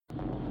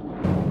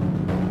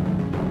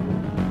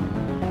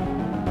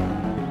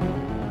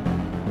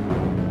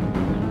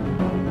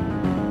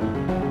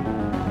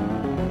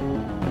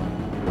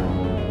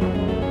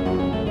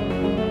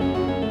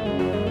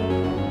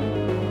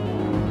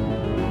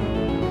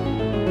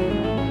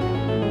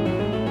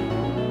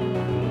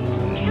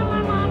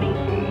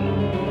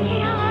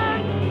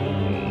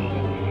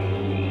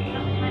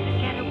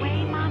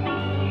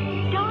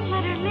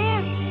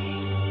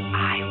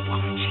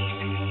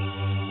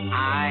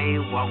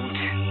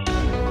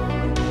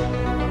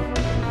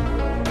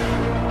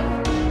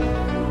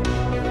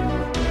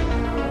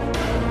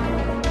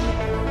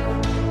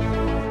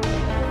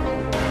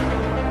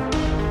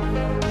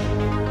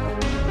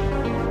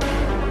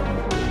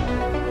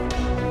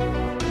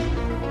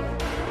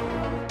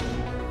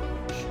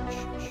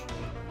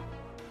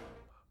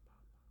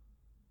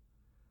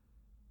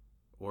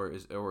or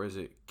is it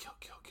kill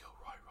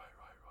Roy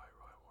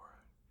Warren?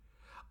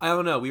 I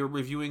don't know. We were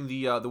reviewing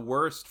the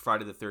worst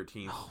Friday the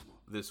 13th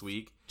this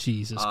week.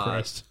 Jesus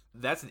Christ.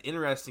 That's an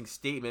interesting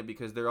statement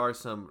because there are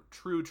some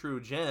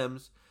true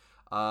gems.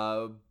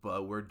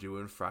 But we're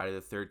doing Friday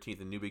the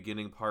 13th, A New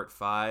Beginning Part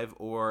 5,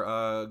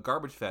 or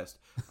Garbage Fest.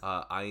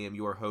 I am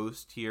your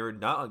host here,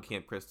 not on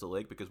Camp Crystal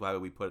Lake, because why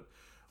would we put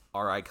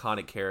our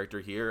iconic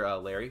character here,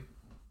 Larry?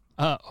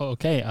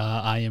 Okay.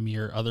 I am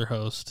your other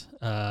host,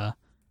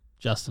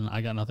 Justin.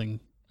 I got nothing.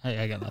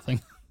 I got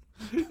nothing.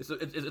 So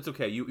it's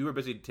okay. You were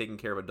busy taking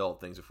care of adult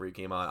things before you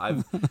came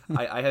on.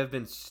 I have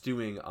been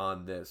stewing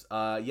on this.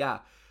 Yeah.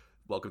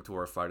 Welcome to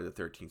our Friday the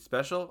 13th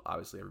special.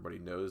 Obviously, everybody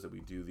knows that we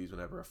do these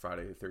whenever a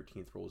Friday the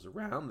 13th rolls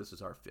around. This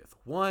is our 5th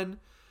one.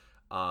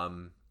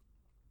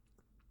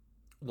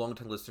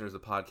 Longtime listeners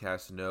of the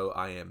podcast know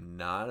I am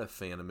not a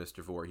fan of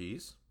Mr.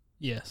 Voorhees.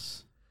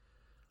 Yes.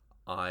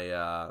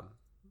 I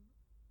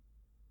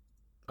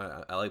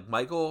like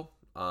Michael.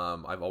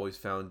 I've always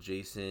found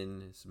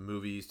Jason's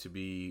movies to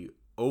be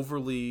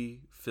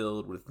overly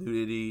filled with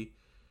nudity,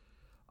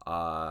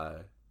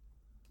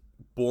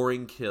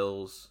 boring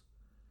kills,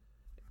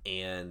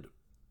 and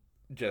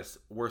just,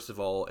 worst of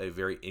all, a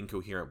very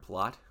incoherent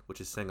plot, which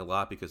is saying a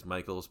lot because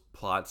Michael's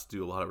plots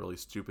do a lot of really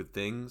stupid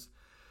things.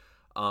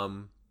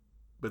 But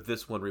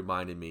this one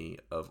reminded me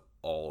of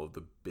all of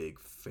the big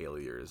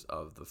failures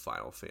of the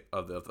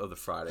of the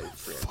Friday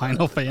franchise.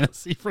 Final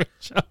Fantasy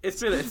franchise.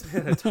 It's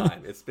been a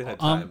time. It's been a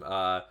time.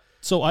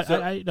 So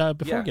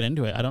before we get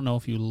into it, I don't know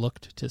if you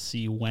looked to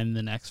see when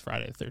the next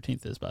Friday the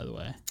 13th is, by the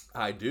way.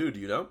 I do. Do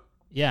you know?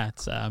 Yeah,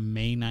 it's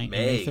May 9th,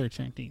 May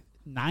 13th.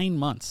 9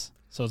 months.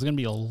 So it's going to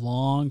be a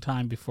long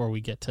time before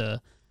we get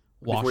to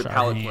wash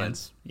our hands.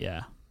 Cleanse.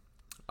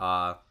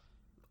 Yeah.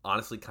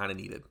 Honestly, kind of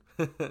needed.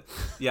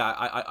 Yeah,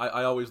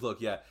 I always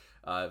look. Yeah,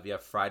 we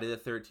have Friday the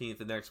 13th.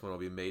 The next one will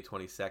be May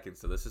 22nd.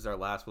 So this is our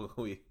last one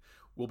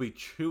we'll be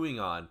chewing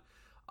on.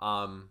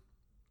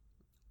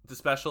 It's a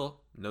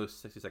special. No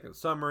 60-second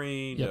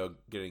summary. Yep. No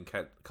getting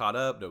caught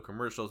up. No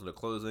commercials. No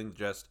closing.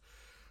 Just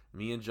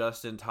me and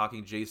Justin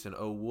talking Jason.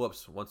 Oh,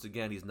 whoops. Once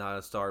again, he's not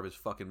a star of his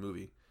fucking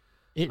movie.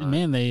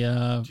 Man, they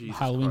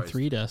Halloween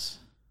 3'd us.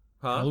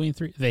 Huh?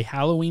 They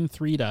Halloween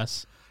 3'd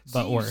us,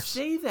 but See, worse.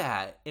 You say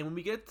that, and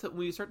when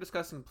we start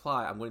discussing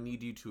plot, I'm going to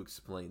need you to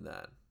explain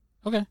that.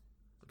 Okay.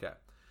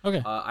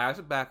 I have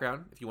some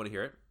background if you want to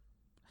hear it.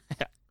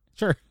 Yeah,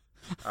 sure.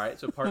 All right.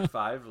 So Part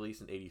 5, released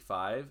in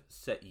 '85,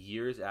 set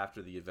years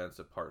after the events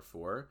of Part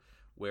 4,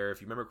 where, if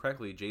you remember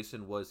correctly,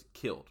 Jason was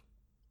killed.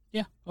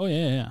 Yeah. Oh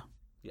yeah.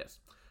 Yes.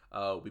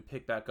 We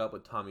pick back up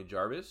with Tommy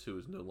Jarvis, who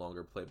is no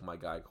longer played by my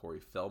guy Corey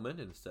Feldman,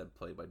 and instead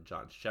played by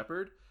John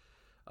Shepard,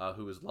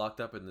 who is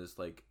locked up in this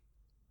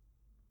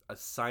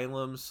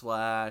asylum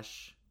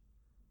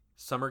 /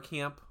 summer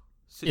camp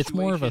situation. It's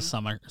more of a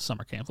summer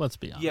camp. Let's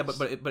be honest. Yeah,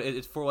 but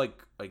it's for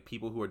like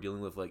people who are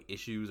dealing with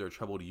issues or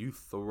troubled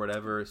youth or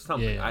whatever.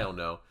 Something. Yeah. I don't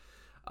know.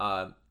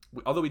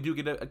 Although we do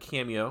get a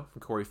cameo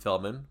from Corey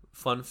Feldman.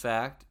 Fun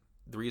fact: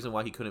 the reason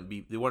why he couldn't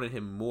be, they wanted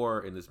him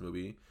more in this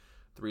movie.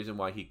 The reason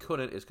why he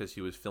couldn't is because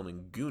he was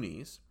filming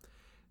Goonies.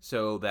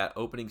 So that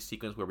opening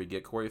sequence where we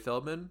get Corey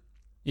Feldman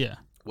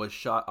was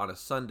shot on a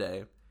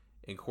Sunday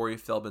in Corey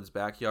Feldman's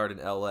backyard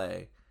in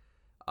L.A.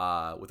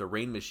 With a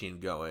rain machine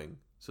going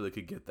so they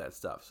could get that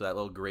stuff. So that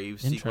little grave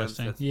sequence,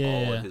 that's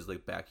all in his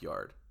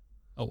backyard.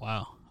 Oh,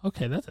 wow.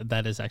 Okay,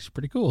 that is actually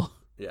pretty cool.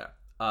 Yeah.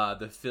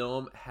 The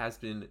film has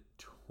been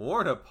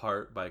torn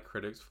apart by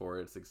critics for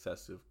its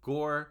excessive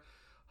gore,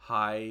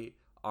 high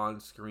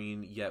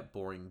on-screen yet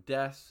boring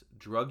deaths,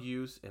 drug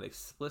use, and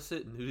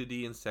explicit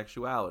nudity and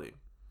sexuality.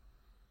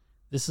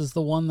 This is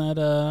the one that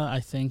I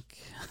think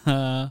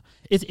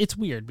it's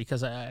weird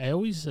because I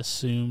always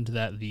assumed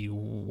that the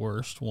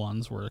worst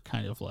ones were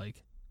kind of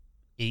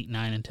 8,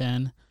 9, and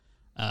 10.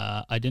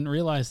 I didn't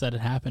realize that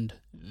it happened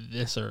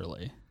this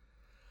early.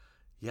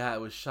 Yeah,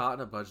 it was shot on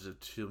a budget of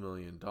 $2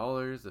 million.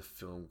 The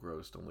film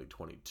grossed only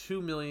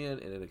 $22 million,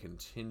 and it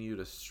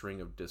continued a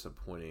string of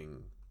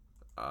disappointing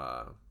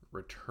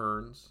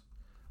returns.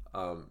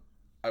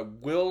 I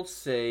will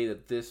say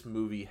that this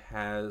movie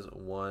has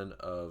one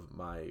of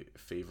my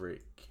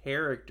favorite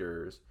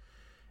characters,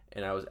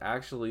 and I was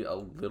actually a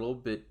little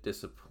bit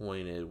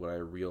disappointed when I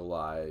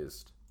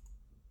realized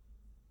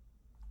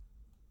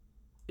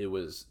it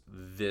was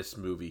this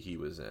movie he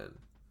was in.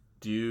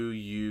 Do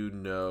you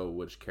know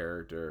which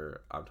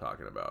character I'm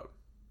talking about?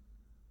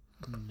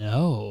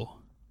 No.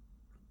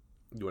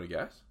 You want to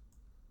guess?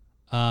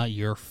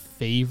 Your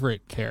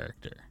favorite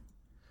character.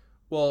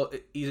 Well,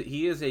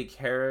 he is a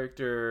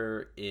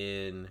character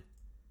in...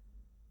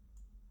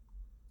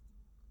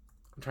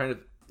 I'm trying to...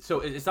 So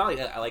it's not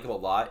I like him a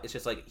lot. It's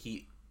just when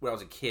I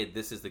was a kid,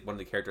 this is one of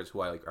the characters who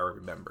I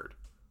remembered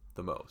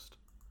the most.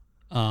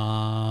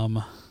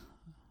 I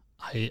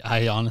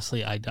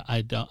honestly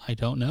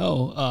don't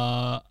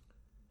know.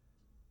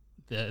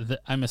 Is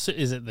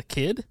it the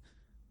kid?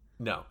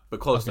 No, but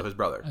close to his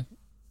brother.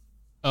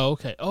 Oh,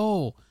 okay.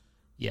 Oh,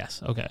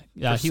 yes. Okay.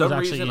 Yeah. For some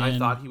reason, I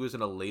thought he was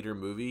in a later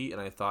movie, and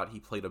I thought he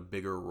played a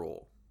bigger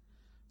role.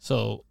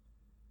 So,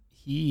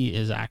 he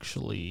is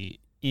actually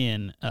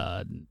in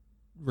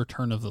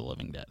Return of the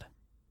Living Dead.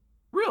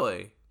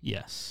 Really?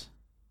 Yes.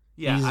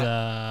 Yeah. He's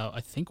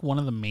I think one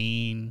of the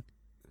main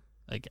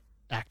like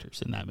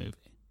actors in that movie.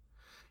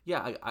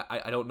 Yeah,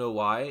 I don't know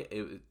why.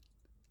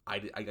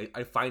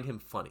 I find him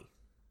funny.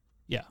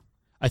 Yeah.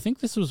 I think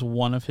this was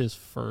one of his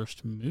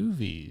first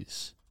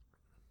movies,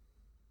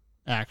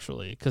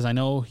 actually, because I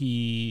know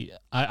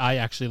I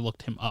actually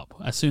looked him up.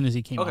 As soon as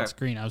he came on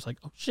screen, I was like,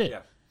 oh, shit.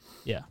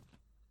 Yeah.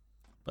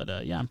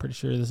 But, yeah, I'm pretty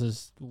sure this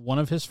is one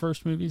of his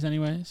first movies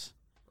anyways.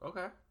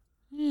 Okay.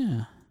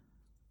 Yeah.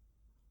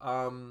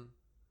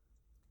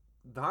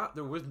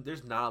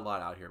 There's not a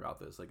lot out here about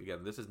this. Like,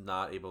 again, this is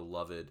not a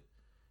beloved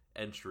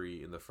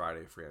entry in the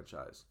Friday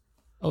franchise.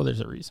 Oh,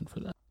 there's a reason for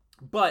that.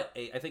 But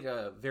I think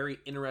a very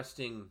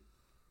interesting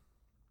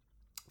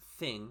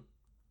thing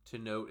to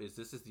note is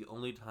this is the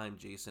only time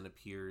Jason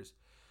appears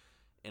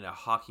in a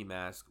hockey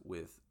mask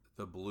with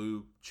the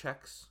blue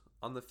checks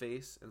on the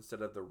face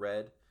instead of the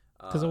red.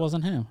 Because it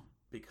wasn't him.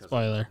 Because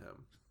spoiler. It wasn't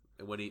him.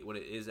 And when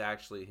it is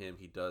actually him,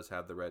 he does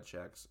have the red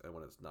checks, and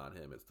when it's not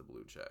him, it's the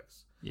blue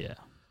checks. Yeah.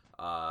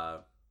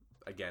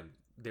 Again,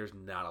 there's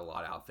not a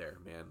lot out there,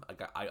 man.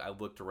 Like I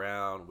looked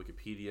around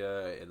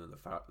Wikipedia and then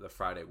the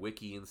Friday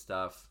Wiki and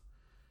stuff.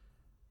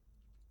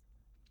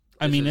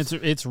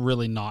 It's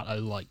really not a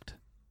liked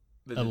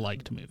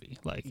movie.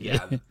 Like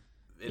yeah,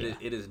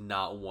 it is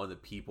not one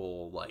that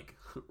people like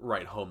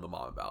write home the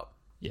mom about.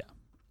 Yeah,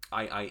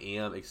 I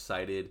am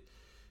excited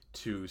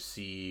to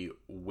see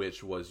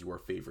which was your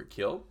favorite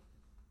kill.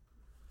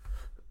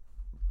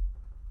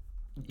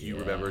 Do you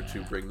remember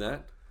to bring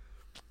that?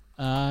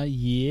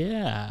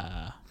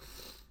 Yeah.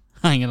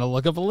 I'm going to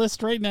look up a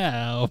list right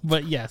now.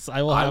 But yes,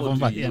 I will have one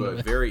by the end of it. I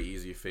will do you a very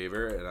easy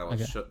favor, and I will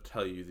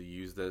tell you to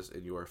use this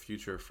in your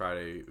future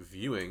Friday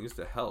viewings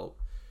to help.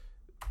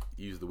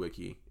 Use the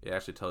wiki. It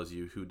actually tells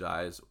you who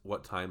dies,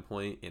 what time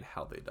point, and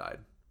how they died.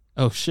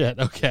 Oh, shit.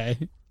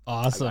 Okay.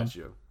 Awesome.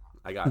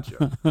 I got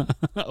you.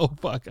 Oh,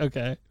 fuck.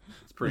 Okay.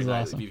 It's pretty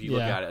nice. Awesome. If you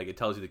look at it, like it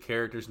tells you the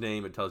character's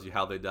name, it tells you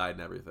how they died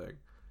and everything.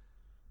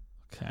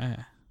 Okay.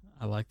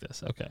 I like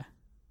this. Okay.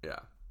 Yeah.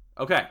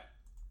 Okay.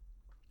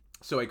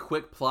 So a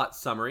quick plot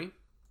summary.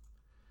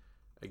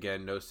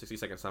 Again, no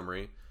 60-second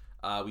summary.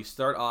 We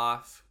start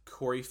off,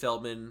 Corey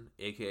Feldman,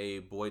 a.k.a.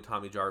 Boy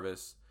Tommy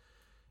Jarvis,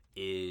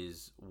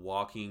 is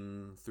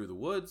walking through the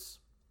woods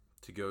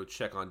to go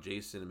check on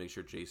Jason and make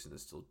sure Jason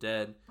is still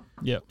dead.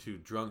 Yep. Two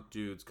drunk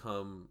dudes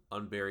come,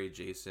 unbury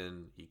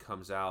Jason. He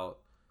comes out,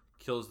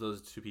 kills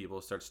those two people,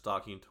 starts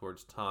stalking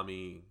towards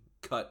Tommy.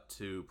 Cut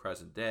to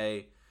present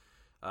day.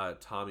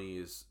 Tommy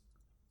is...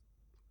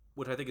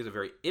 which I think is a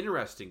very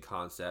interesting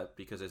concept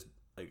because as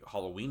like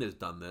Halloween has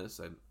done this,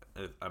 and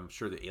I'm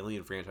sure the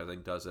Alien franchise I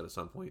think does it at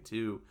some point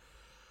too.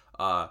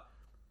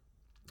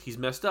 He's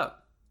messed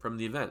up from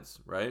the events,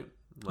 right?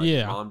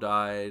 Like mom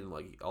died, and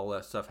like all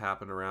that stuff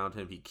happened around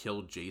him. He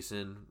killed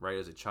Jason right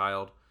as a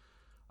child,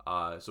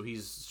 so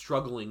he's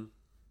struggling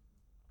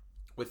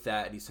with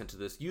that, and he's sent to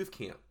this youth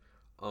camp.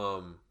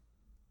 The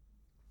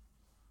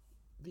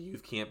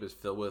youth camp is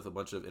filled with a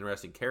bunch of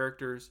interesting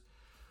characters.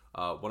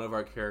 One of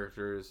our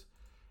characters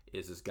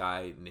is this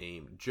guy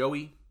named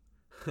Joey.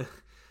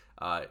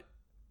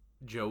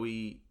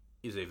 Joey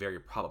is a very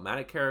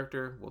problematic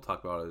character. We'll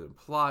talk about it in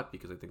plot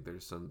because I think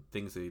there's some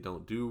things that he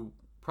don't do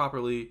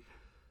properly.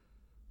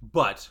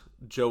 But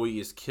Joey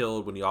is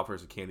killed when he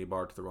offers a candy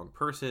bar to the wrong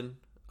person.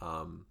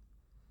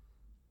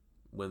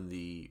 When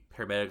the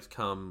paramedics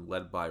come,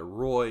 led by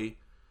Roy,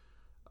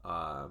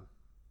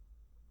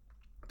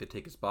 they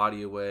take his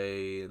body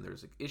away, and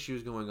there's like,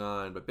 issues going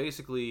on. But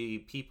basically,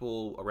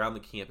 people around the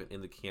camp and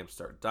in the camp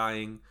start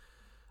dying.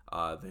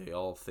 They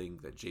all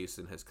think that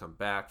Jason has come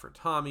back for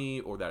Tommy,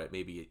 or that it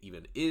maybe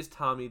even is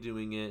Tommy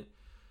doing it.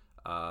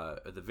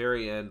 At the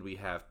very end, we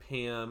have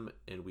Pam,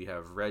 and we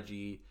have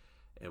Reggie,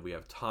 and we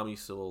have Tommy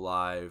still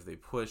alive. They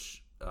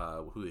push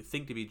who they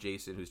think to be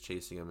Jason, who's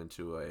chasing him,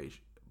 into a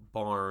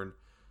barn,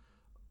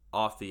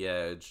 off the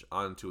edge,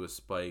 onto a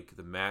spike.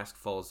 The mask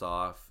falls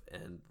off,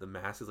 and the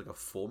mask is like a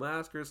full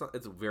mask or something.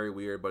 It's very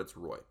weird, but it's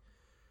Roy.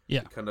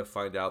 Yeah. We kind of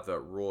find out that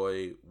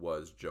Roy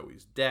was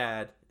Joey's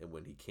dad, and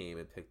when he came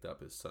and picked up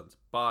his son's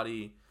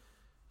body,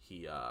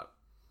 he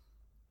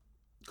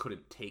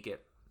couldn't take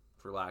it,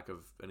 for lack of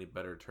any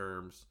better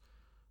terms.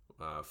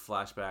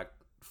 Flash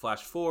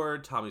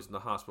forward, Tommy's in the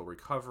hospital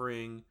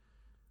recovering,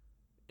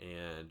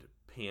 and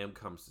Pam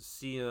comes to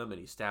see him, and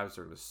he stabs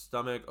her in the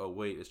stomach. Oh,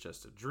 wait, it's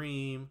just a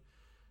dream.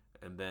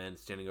 And then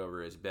standing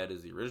over his bed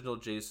is the original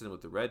Jason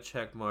with the red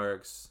check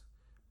marks.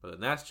 But then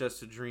that's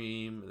just a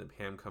dream. And then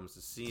Pam comes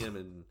to see him,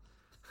 and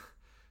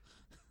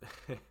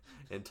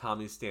and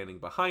Tommy's standing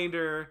behind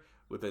her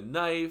with a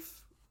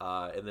knife.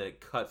 And then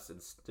it cuts,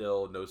 and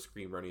still no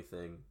scream or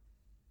anything.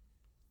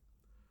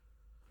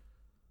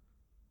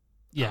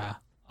 Yeah,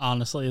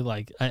 honestly,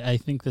 like I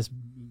think this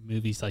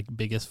movie's like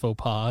biggest faux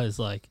pas is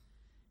like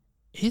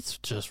it's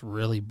just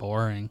really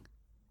boring.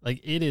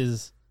 Like it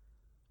is.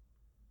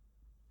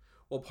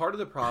 Well, part of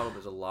the problem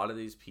is a lot of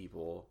these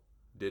people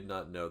did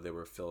not know they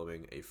were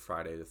filming a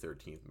Friday the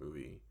 13th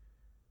movie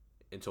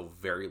until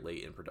very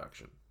late in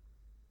production.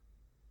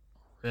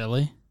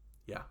 Really?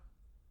 Yeah.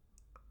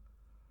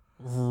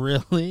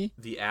 Really?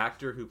 The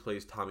actor who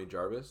plays Tommy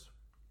Jarvis,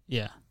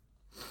 Yeah.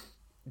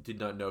 did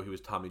not know he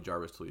was Tommy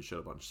Jarvis till he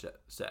showed up on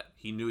set.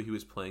 He knew he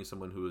was playing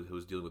someone who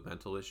was dealing with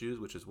mental issues,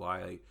 which is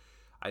why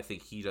I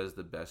think he does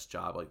the best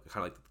job, like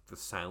kind of like the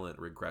silent,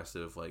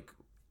 regressive, like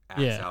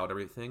acts out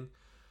everything.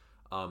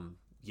 The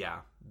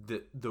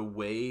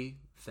way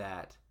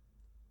that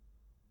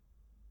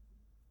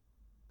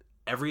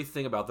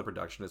everything about the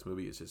production of this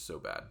movie is just so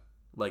bad.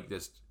 Like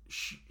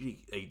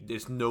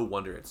there's no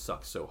wonder it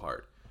sucks so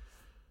hard.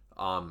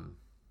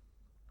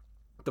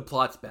 The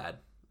plot's bad.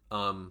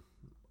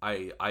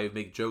 I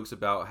make jokes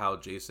about how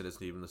Jason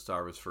isn't even the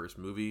star of his first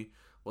movie.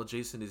 Well,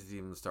 Jason isn't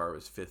even the star of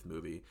his fifth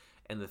movie.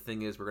 And the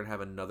thing is, we're going to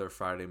have another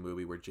Friday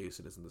movie where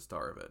Jason isn't the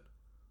star of it.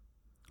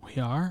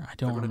 We are? I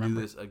don't remember. We're going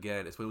to do this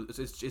again. I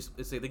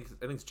think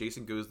it's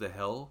Jason Goes to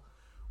Hell,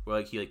 where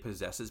like he like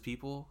possesses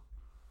people.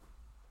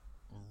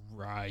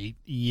 Right.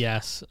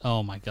 Yes.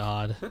 Oh my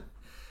god.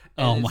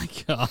 Oh my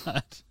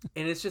god.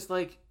 And it's just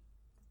like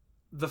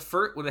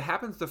when it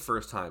happens the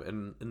first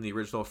time in the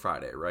original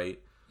Friday, right?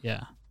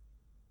 Yeah.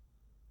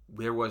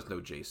 There was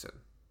no Jason.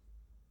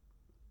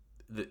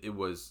 It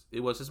was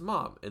his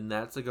mom, and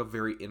that's like a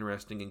very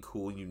interesting and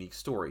cool, unique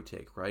story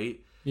take, right?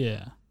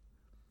 Yeah.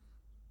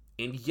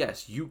 And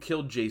yes, you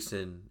killed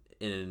Jason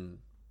in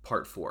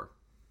part 4.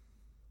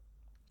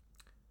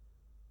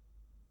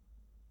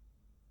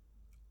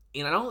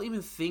 And I don't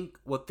even think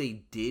what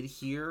they did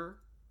here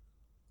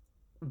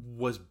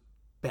was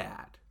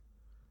bad.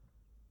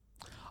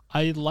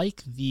 I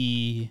like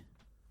the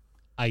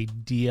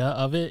idea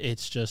of it.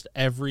 It's just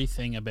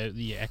everything about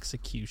the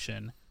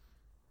execution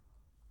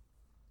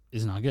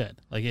is not good.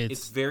 Like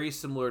it's very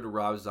similar to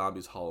Rob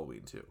Zombie's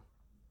Halloween 2.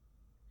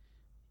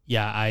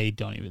 Yeah, I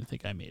don't even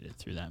think I made it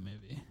through that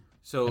movie.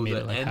 So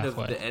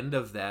the end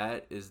of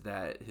that is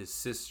that his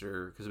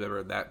sister, because remember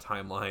in that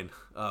timeline,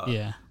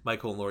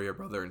 Michael and Laurie are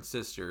brother and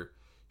sister.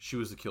 She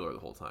was the killer the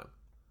whole time.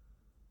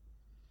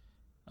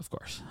 Of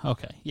course.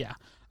 Okay. Yeah.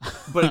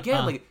 But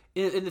again, like,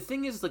 and the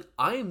thing is, like,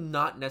 I am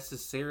not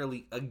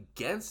necessarily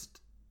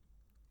against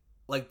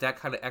like that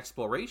kind of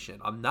exploration.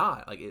 I'm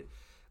not like it,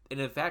 and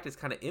in fact, it's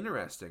kind of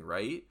interesting,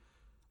 right?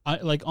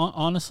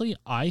 Honestly,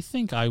 I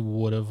think I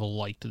would have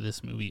liked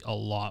this movie a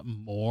lot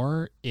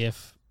more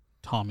if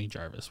Tommy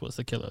Jarvis was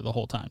the killer the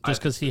whole time,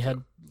 just because he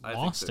had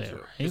lost it.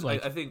 Right?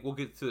 Like, I think we'll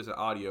get to this in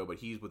audio, but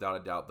he's without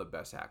a doubt the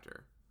best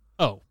actor.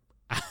 Oh,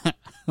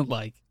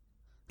 like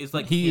it's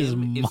like he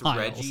him, is it's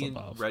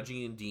miles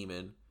Reggie and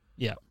Demon.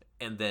 Yeah,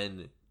 and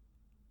then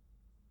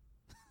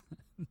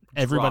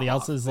everybody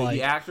else is like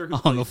the actor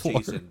who plays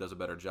Jason does a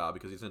better job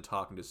because he's not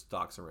talking to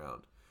stalks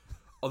around.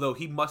 Although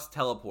he must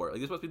teleport.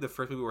 Like this must be the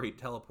first movie where he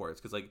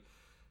teleports because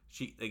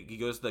he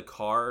goes to the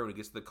car, and when he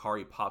gets to the car,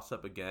 he pops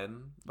up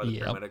again by the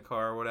paramedic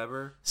car or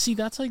whatever. See,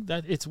 that's like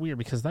that. It's weird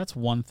because that's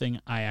one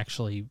thing I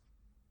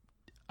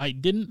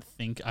didn't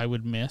think I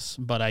would miss,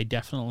 but I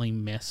definitely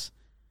miss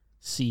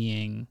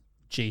seeing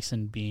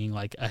Jason being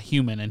like a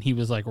human, and he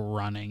was like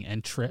running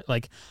and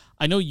like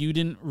I know you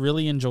didn't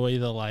really enjoy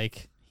the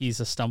like he's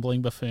a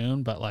stumbling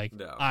buffoon, but like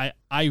no. I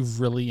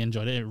really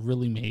enjoyed it. It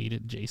really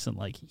made Jason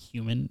like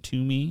human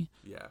to me.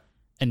 Yeah.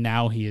 And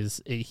now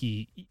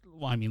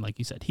I mean, like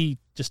you said, he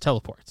just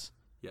teleports.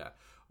 Yeah.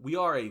 We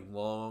are a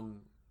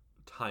long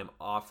time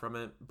off from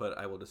it, but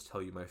I will just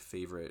tell you my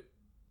favorite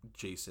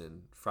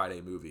Jason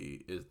Friday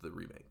movie is the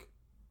remake.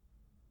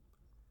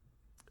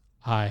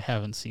 I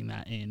haven't seen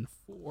that in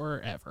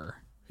forever.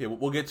 Yeah,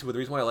 we'll get to it. The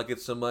reason why I like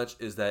it so much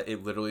is that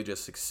it literally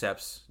just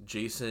accepts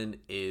Jason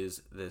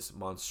is this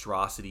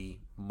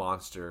monstrosity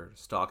monster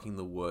stalking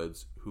the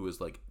woods who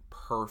is like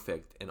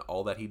perfect in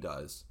all that he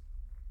does.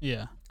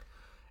 Yeah.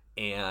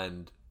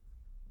 And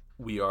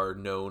we are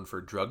known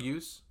for drug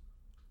use.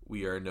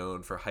 We are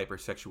known for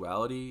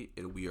hypersexuality,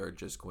 and we are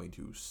just going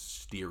to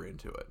steer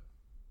into it.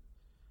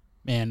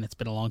 Man, it's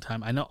been a long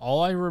time. I know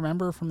all I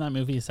remember from that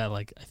movie is that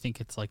like I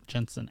think it's like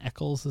Jensen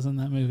Ackles is in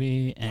that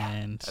movie,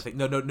 and I think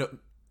no.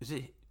 Is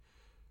it?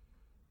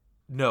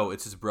 No,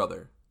 it's his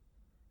brother.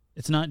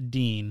 It's not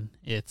Dean.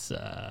 It's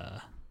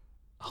oh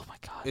my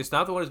god. It's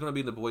not the one who's going to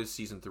be in The Boys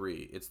season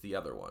 3. It's the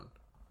other one.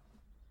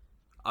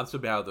 I'm so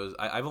bad at those.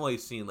 I've only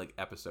seen like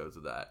episodes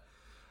of that.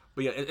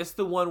 But yeah, it's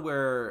the one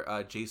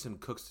where Jason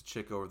cooks the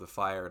chick over the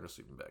fire in a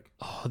sleeping bag.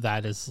 Oh,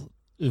 that is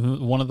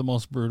one of the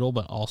most brutal,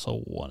 but also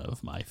one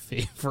of my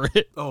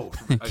favorite. Oh,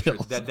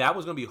 that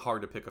was going to be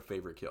hard to pick a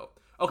favorite kill.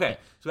 Okay,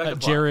 so back to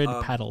Jared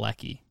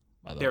Padalecki.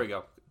 By the there way. we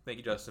go. Thank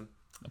you, Justin.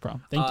 No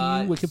problem. Thank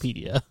you,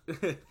 Wikipedia.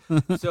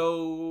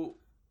 So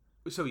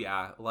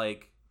yeah,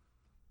 like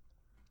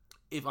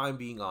if I'm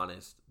being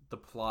honest, the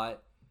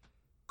plot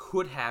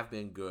could have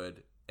been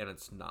good, and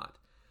it's not.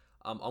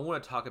 I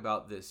want to talk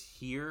about this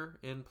here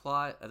in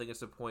plot. I think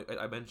it's the point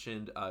I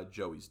mentioned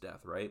Joey's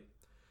death, right?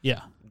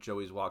 Yeah.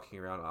 Joey's walking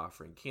around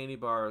offering candy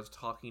bars,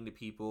 talking to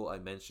people. I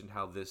mentioned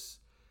how this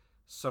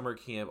summer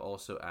camp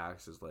also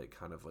acts as like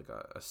kind of like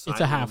a it's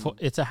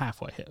a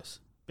halfway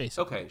house,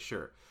 basically. Okay,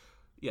 sure.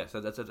 Yes,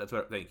 that's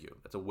what. Thank you.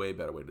 That's a way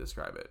better way to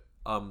describe it.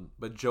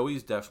 But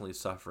Joey's definitely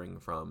suffering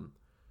from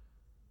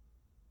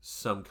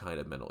some kind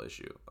of mental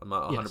issue. I'm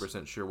not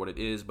 100% sure what it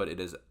is, but it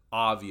is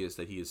obvious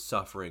that he is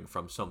suffering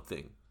from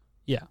something.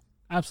 Yeah,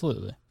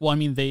 absolutely. Well, I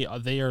mean, they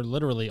are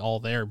literally all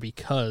there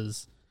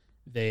because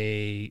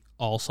they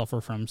all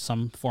suffer from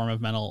some form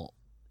of mental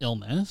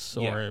illness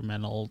or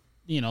mental,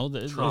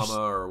 trauma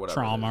or whatever.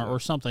 Trauma or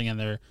something, and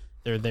they're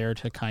there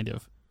to kind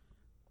of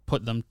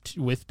put them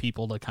with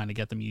people to kind of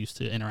get them used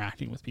to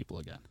interacting with people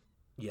again.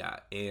 Yeah,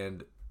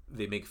 and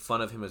they make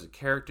fun of him as a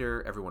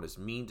character. Everyone is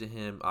mean to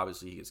him.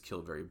 Obviously, he gets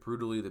killed very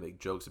brutally. They make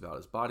jokes about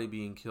his body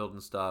being killed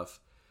and stuff.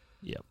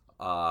 Yep.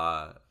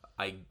 And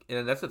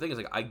that's the thing is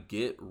like I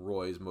get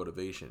Roy's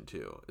motivation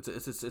too. It's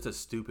a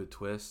stupid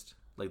twist.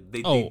 Like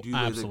they do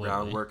the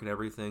groundwork and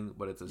everything,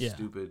 but it's a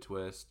stupid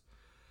twist.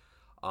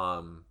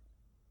 I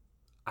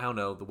don't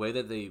know, the way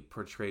that they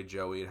portrayed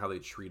Joey and how they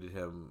treated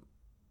him.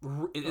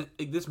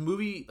 This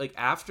movie, like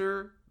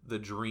after the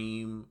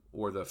dream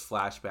or the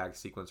flashback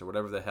sequence or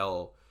whatever the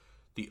hell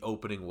the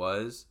opening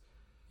was,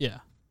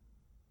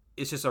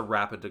 it's just a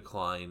rapid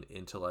decline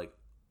into like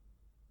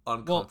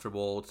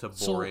uncomfortable to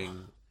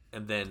boring,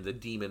 and then the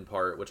demon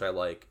part, which I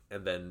like,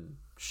 and then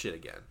shit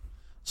again.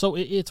 So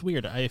it's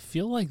weird. I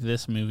feel like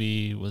this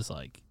movie was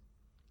like,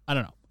 I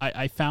don't know.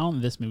 I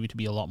found this movie to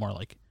be a lot more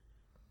like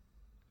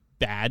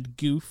bad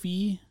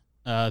goofy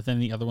than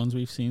the other ones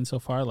we've seen so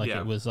far. Like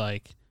it was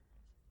like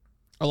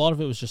a lot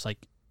of it was just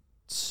like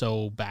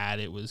so bad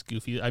it was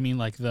goofy. I mean,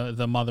 like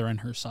the mother and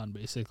her son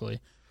basically.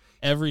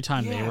 Every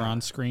time they were on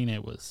screen,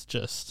 it was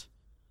just.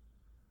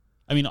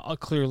 I mean,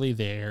 clearly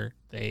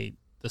the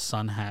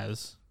son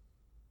has.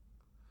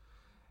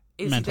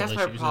 That's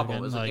my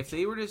problem. Is like if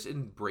they were just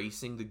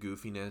embracing the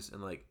goofiness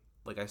and like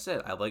I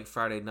said, I like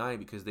Friday Night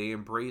because they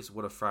embrace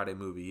what a Friday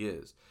movie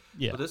is.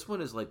 Yeah. But this one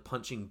is like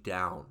punching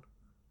down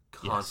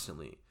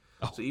constantly.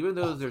 Yes. So even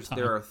though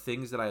there are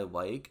things that I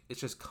like, it's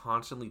just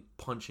constantly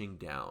punching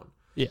down.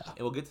 Yeah. And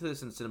we'll get to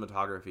this in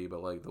cinematography,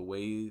 but like the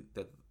way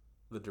that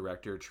the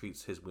director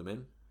treats his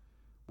women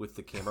with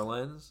the camera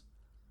lens.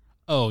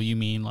 Oh, you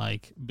mean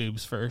like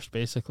boobs first,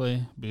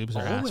 basically? Boobs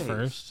or ass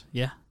first?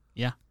 Yeah.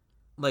 Yeah.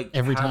 Like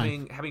every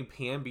time having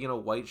Pam be in a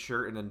white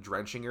shirt and then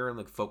drenching her and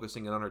like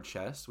focusing it on her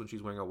chest when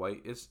she's wearing a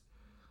white is.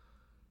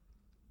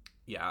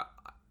 Yeah,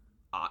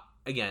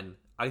 again,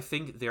 I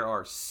think there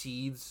are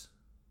seeds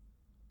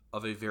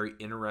of a very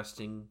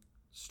interesting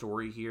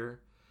story here,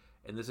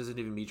 and this isn't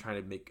even me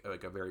trying to make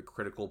like a very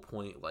critical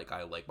point. Like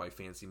I like my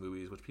fancy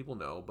movies, which people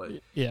know, but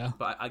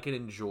I can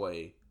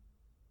enjoy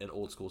an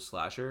old school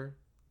slasher.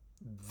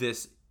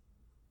 This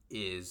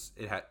is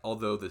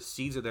although the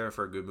seeds are there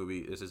for a good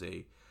movie. This is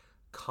a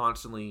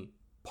constantly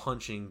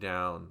punching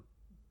down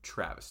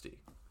travesty.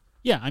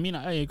 Yeah, I mean,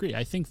 I agree.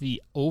 I think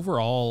the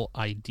overall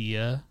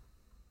idea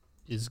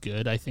is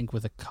good. I think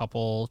with a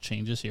couple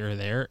changes here or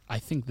there, I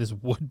think this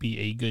would be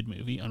a good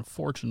movie.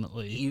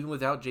 Unfortunately, even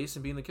without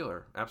Jason being the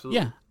killer, absolutely.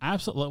 Yeah,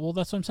 absolutely. Well,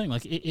 that's what I'm saying.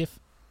 Like, if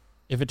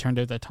it turned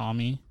out that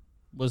Tommy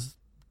was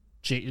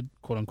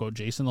quote unquote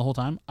Jason the whole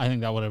time, I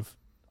think that would have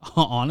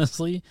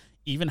honestly,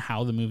 even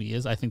how the movie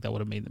is, I think that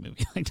would have made the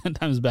movie like 10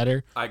 times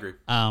better. I agree.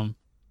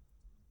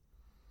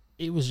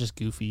 It was just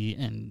goofy,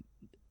 and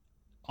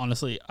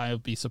honestly, I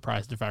would be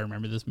surprised if I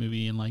remember this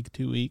movie in like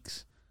 2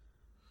 weeks.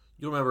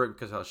 You'll remember it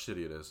because how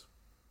shitty it is.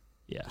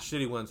 Yeah. The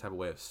shitty ones have a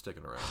way of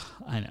sticking around.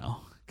 I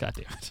know. God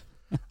damn it.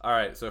 All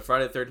right, so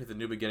Friday the 13th, A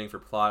New Beginning for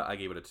plot, I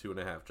gave it a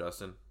 2.5,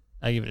 Justin.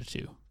 I gave it a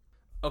 2.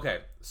 Okay,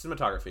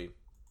 cinematography.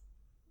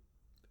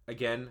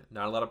 Again,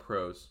 not a lot of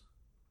pros.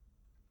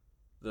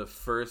 The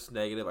first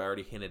negative I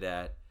already hinted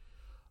at.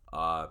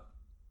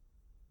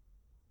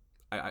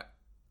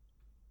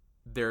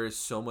 There is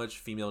so much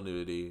female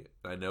nudity.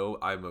 I know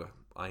I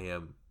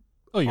am.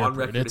 Oh, you're on a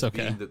prude. record It's as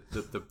okay. being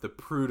the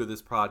prude of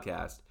this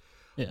podcast.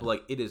 Yeah. But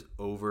like it is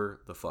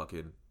over the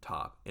fucking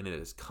top, and it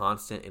is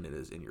constant, and it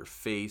is in your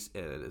face,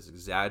 and it is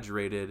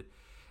exaggerated.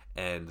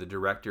 And the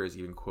director is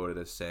even quoted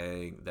as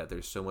saying that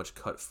there's so much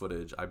cut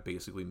footage. I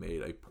basically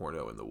made a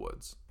porno in the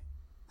woods.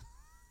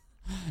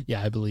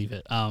 Yeah, I believe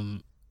it.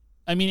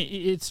 I mean,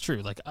 it's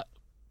true. Like,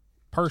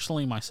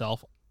 personally,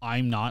 myself,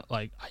 I'm not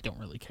like I don't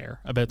really care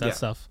about that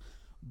stuff.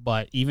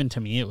 But even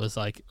to me, it was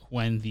like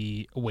when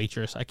the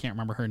waitress, I can't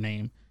remember her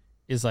name,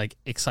 is like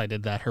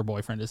excited that her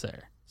boyfriend is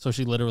there. So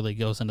she literally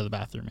goes into the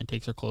bathroom and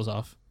takes her clothes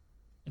off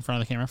in front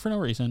of the camera for no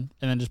reason,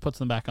 and then just puts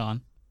them back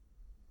on.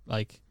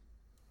 Like,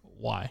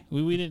 why?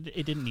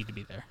 It didn't need to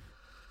be there.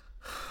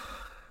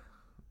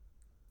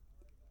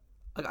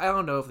 Like, I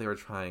don't know if they were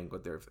trying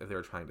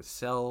to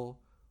sell,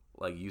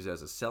 like use it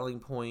as a selling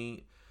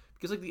point.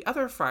 Because like the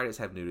other Fridays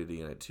have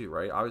nudity in it too,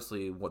 right?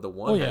 Obviously, the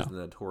one has the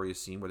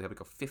notorious scene where they have like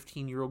a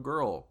 15-year-old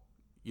girl,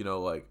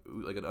 like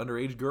an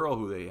underage girl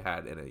who they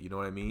had in it. You know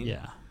what I mean?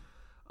 Yeah.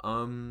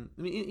 I mean,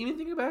 even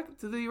thinking back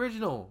to the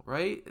original,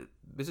 right?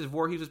 Mrs.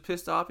 Voorhees was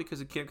pissed off because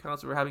the camp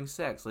counselors were having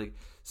sex. Like,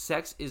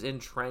 sex is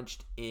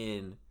entrenched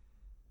in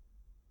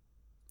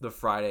the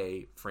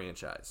Friday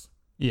franchise.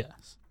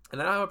 Yes.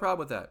 And I don't have a problem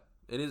with that.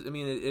 It is. I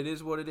mean, it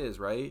is what it is,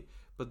 right?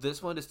 But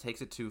this one just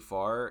takes it too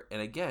far.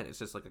 And again, it's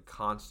just like a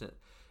constant.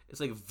 it's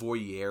like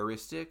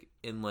voyeuristic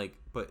and like,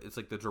 but it's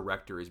like the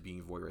director is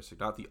being voyeuristic,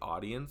 not the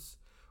audience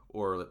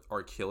or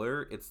our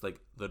killer. It's like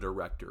the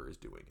director is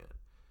doing it.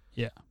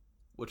 Yeah.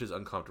 Which is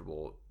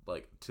uncomfortable,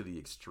 like to the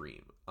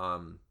extreme.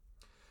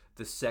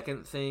 The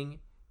second thing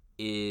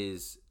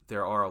is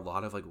there are a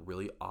lot of like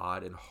really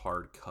odd and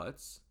hard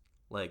cuts,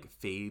 like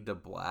fade to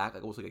black,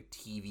 like almost like a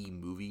TV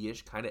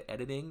movie-ish kind of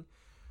editing,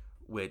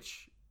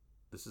 which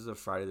this is a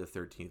Friday the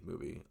 13th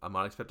movie. I'm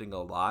not expecting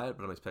a lot,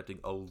 but I'm expecting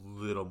a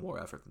little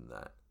more effort than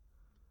that.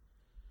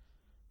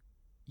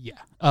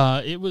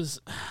 Yeah. It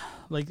was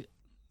like,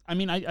 I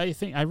mean,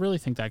 I really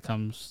think that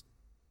comes,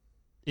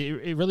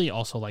 it really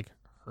also like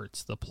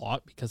hurts the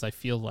plot, because I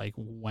feel like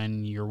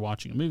when you're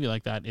watching a movie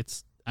like that,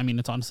 it's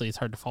honestly, it's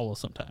hard to follow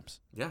sometimes.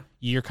 Yeah.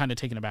 You're kind of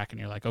taken aback and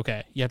you're like,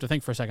 okay, you have to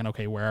think for a second,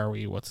 okay, where are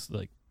we? What's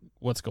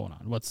going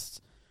on?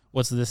 What's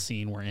this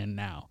scene we're in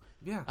now?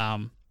 Yeah.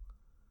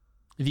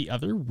 The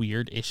other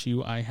weird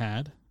issue I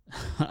had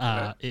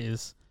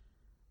is,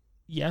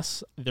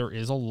 yes, there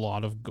is a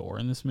lot of gore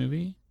in this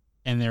movie,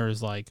 and there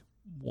is like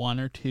one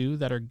or two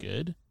that are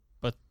good,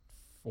 but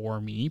for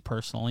me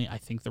personally, I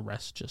think the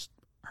rest just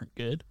aren't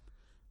good.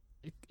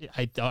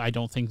 I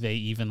don't think they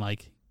even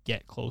like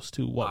get close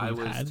to what we've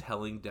had. I was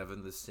telling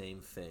Devin the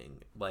same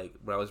thing. Like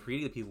when I was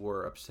reading that people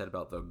were upset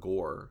about the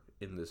gore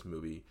in this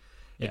movie,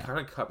 it kind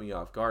of cut me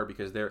off guard,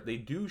 because they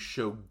do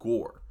show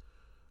gore,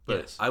 but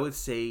yes. I would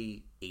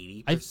say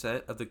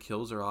 80% of the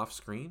kills are off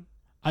screen.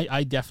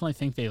 I definitely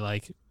think they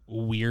like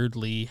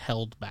weirdly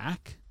held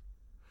back.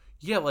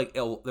 Yeah, like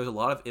there's a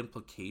lot of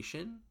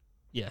implication.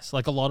 Yes,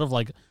 like a lot of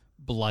like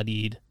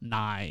bloodied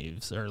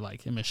knives or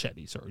like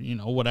machetes or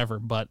whatever,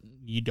 but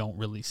you don't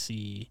really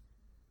see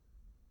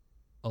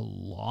a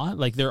lot.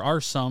 Like there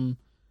are some,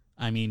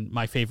 I mean,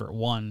 my favorite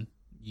one,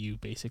 you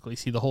basically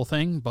see the whole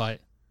thing, but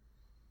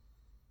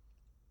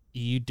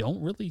you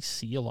don't really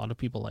see a lot of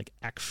people like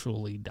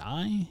actually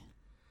die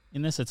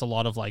in this. It's a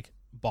lot of like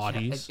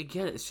bodies. Yeah,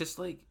 again, it's just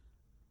like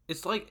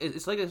it's like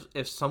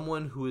if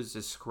someone who has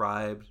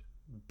described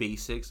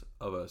basics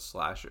of a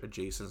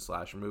Jason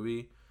slasher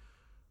movie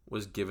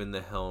was given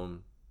the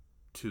helm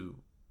to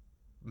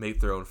make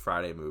their own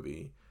Friday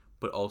movie,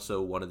 but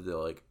also wanted to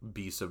like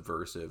be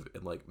subversive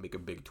and like make a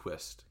big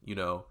twist,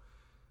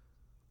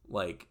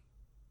 like,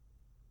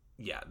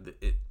 yeah,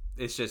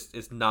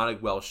 it's not a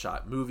well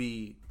shot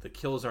movie. The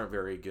kills aren't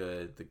very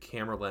good. The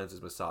camera lens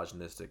is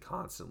misogynistic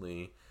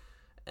constantly,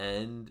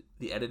 and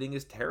the editing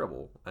is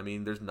terrible. I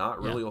mean, there's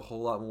not really a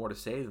whole lot more to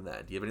say than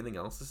that. Do you have anything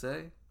else to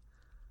say?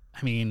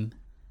 I mean,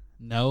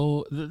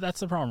 no, that's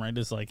the problem, right?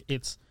 Is like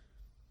it's.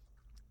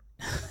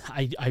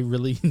 I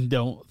really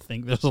don't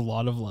think there's a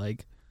lot of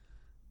like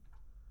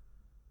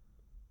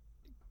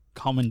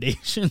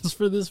commendations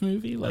for this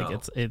movie. Like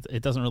no.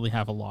 It doesn't really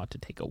have a lot to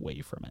take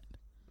away from it.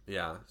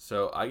 Yeah,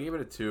 so I gave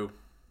it a 2.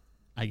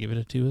 I give it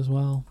a 2 as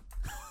well.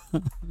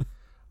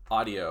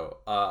 Audio.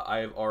 I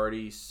have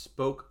already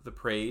spoke the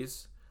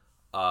praise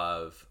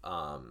of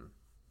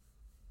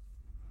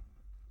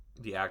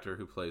the actor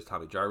who plays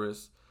Tommy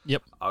Jarvis.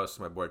 Yep.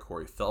 Obviously, my boy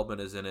Corey Feldman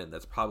is in it, and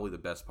that's probably the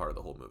best part of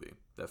the whole movie.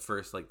 That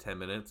first, 10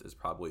 minutes is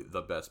probably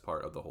the best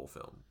part of the whole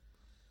film.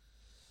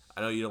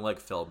 I know you don't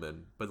like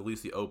Feldman, but at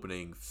least the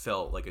opening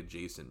felt like a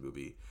Jason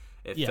movie.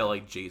 It felt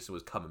like Jason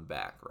was coming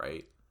back,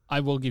 right?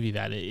 I will give you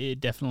that. It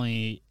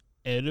definitely,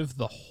 out of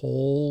the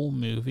whole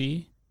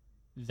movie,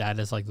 that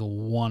is like the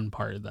one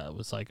part that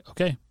was like,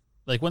 okay.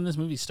 Like when this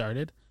movie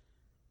started,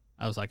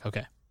 I was like,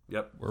 okay.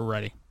 Yep. We're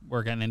ready.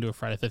 We're getting into a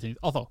Friday 13th.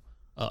 Although,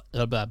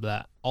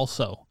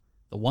 also,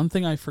 the one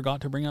thing I forgot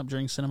to bring up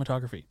during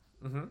cinematography,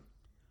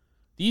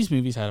 these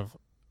movies have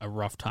a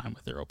rough time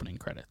with their opening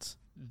credits.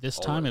 This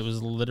time it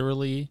was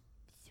literally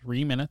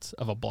 3 minutes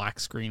of a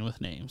black screen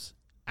with names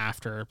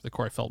after the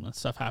Corey Feldman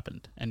stuff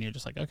happened. And you're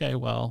just like, okay,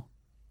 well,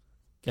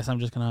 guess I'm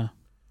just going to...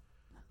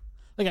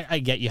 Like, I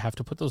get you have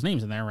to put those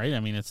names in there, right? I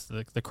mean, it's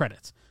the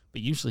credits.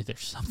 But usually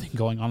there's something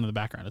going on in the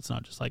background. It's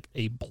not just like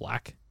a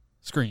black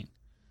screen.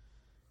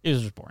 It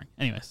was just boring.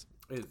 Anyways.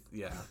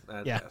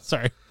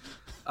 Sorry.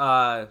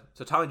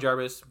 So Tommy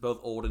Jarvis, both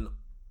old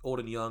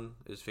and young,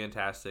 is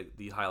fantastic.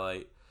 The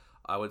highlight,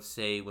 I would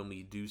say, when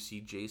we do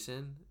see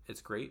Jason,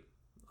 it's great.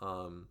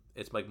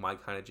 It's like my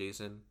kind of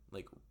Jason,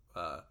 like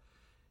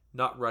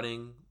not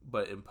running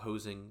but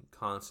imposing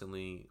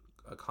constantly,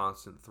 a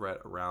constant threat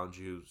around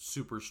you,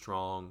 super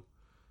strong.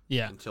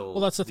 Yeah. Until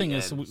that's the thing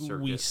is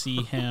we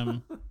see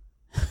him.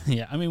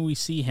 Yeah, I mean we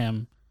see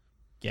him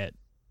get.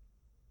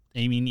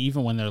 I mean,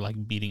 even when they're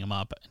like beating him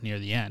up near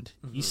the end,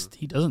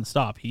 he doesn't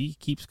stop. He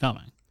keeps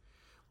coming.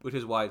 Which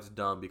is why it's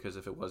dumb, because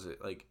if it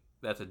wasn't like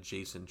that's a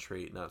Jason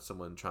trait, not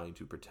someone trying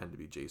to pretend to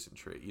be Jason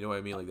trait. You know what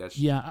I mean? Like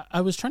that's I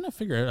was trying to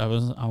figure it.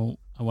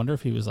 I wonder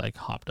if he was like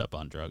hopped up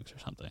on drugs or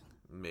something.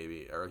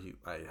 Maybe, or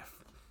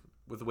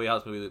with the way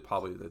out this movie,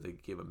 probably that they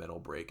gave a mental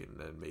break and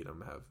then made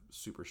him have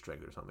super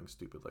strength or something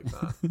stupid like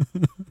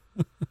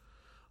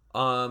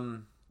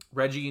that.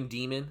 Reggie and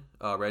Demon.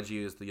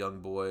 Reggie is the young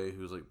boy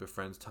who's like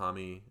befriends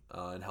Tommy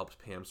and helps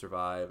Pam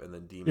survive, and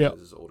then Demon is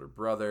his older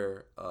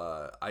brother.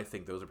 I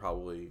think those are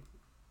probably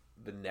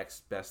the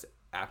next best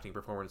acting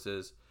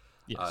performances.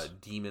 Yes.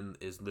 Demon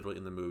is literally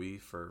in the movie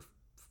for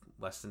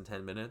less than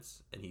 10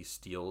 minutes, and he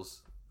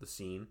steals the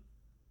scene.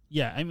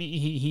 Yeah, I mean,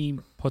 he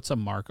puts a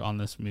mark on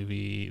this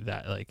movie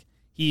that, like,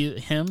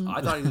 him.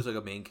 I thought he was like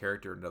a main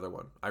character in another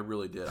one. I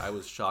really did. I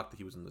was shocked that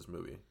he was in this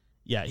movie.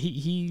 Yeah,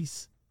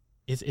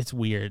 it's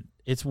weird.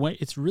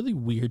 It's really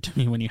weird to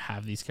me when you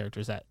have these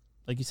characters that,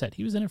 like you said,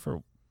 he was in it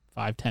for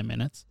 5-10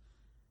 minutes,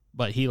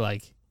 but he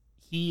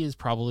is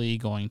probably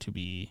going to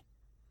be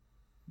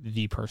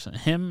the person.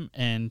 Him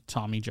and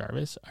Tommy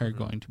Jarvis are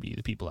going to be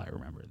the people I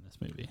remember in this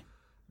movie.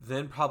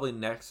 Then probably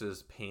next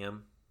is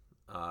Pam.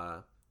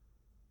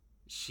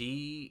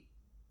 She,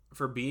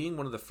 for being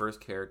one of the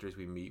first characters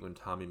we meet when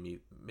Tommy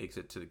makes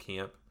it to the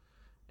camp,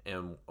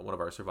 and one of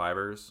our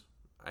survivors,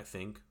 I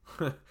think,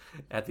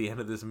 at the end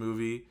of this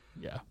movie.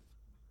 Yeah.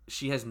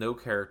 She has no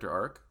character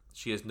arc.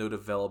 She has no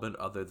development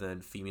other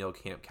than female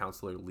camp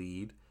counselor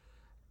lead.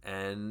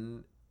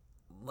 And,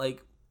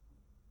 like,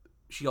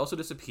 she also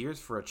disappears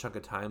for a chunk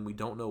of time. We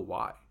don't know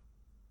why.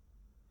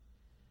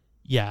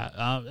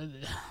 Yeah.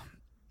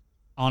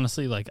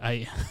 Honestly, like,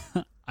 I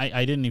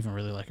didn't even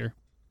really like her.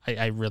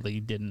 I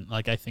really didn't.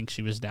 Like, I think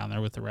she was down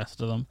there with the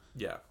rest of them.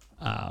 Yeah.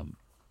 I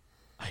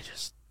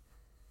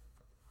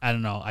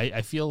don't know.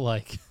 I feel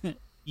like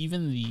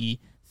even the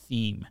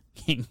theme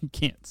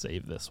can't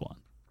save this one.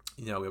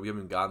 You know, we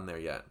haven't gotten there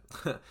yet.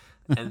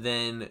 And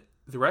then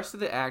the rest of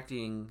the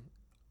acting,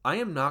 I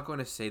am not going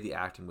to say the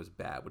acting was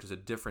bad, which is a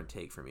different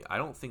take for me. I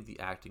don't think the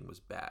acting was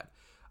bad.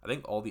 I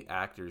think all the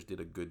actors did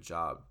a good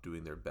job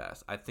doing their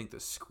best. I think the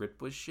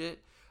script was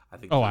shit. I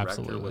think the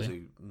director was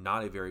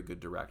not a very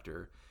good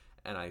director.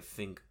 And I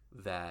think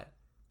that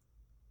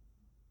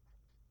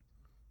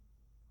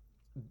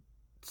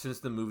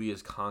since the movie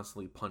is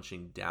constantly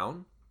punching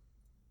down,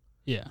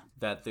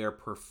 that their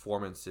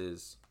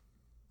performances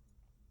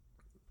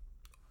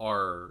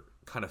are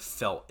kind of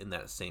felt in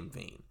that same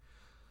vein.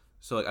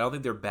 So, like, I don't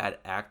think they're bad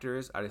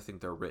actors. I just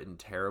think they're written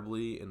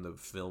terribly and the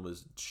film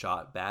is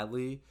shot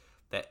badly,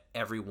 that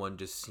everyone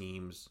just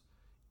seems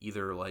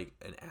either like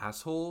an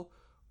asshole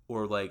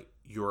or like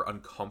you're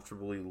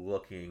uncomfortably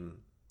looking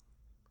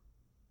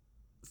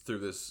through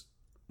this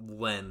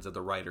lens of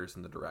the writers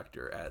and the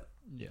director at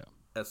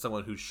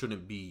someone who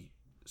shouldn't be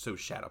so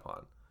shat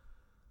upon.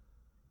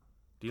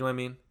 Do you know what I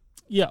mean?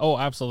 Yeah. Oh,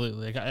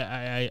 absolutely. Like,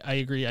 I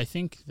agree. I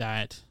think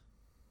that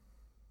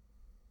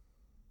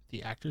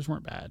the actors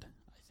weren't bad.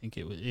 I think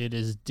it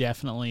is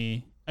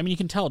definitely. I mean, you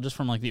can tell just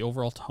from like the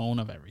overall tone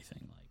of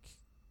everything.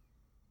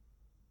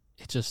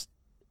 Like,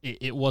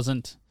 it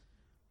wasn't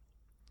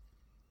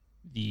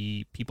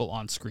the people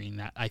on screen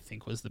that I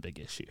think was the big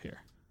issue here.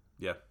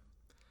 Yeah.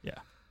 Yeah.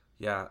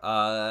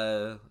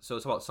 Yeah. So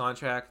it's about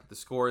soundtrack. The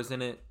score is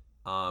in it.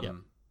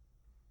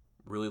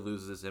 Really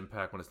loses its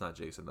impact when it's not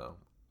Jason, though.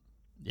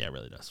 Yeah, it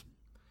really does.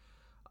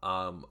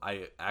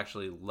 I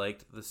actually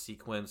liked the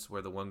sequence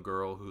where the one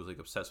girl who's like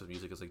obsessed with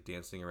music is like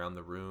dancing around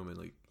the room and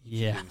like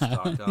being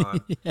stalked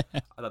on. Yeah.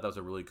 I thought that was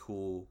a really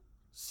cool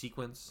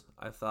sequence.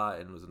 I thought,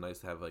 and it was nice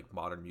to have like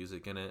modern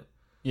music in it.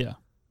 Yeah.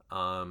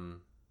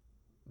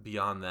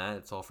 Beyond that,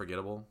 it's all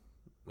forgettable.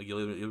 Like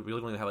you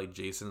really don't have like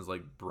Jason's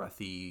like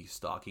breathy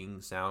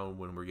stalking sound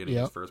when we're getting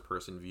his first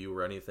person view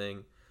or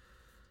anything.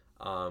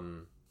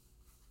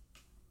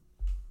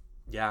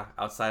 Yeah,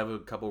 outside of a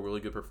couple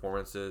really good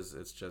performances,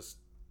 it's just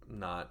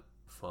not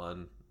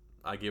fun.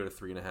 I gave it a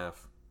 3.5.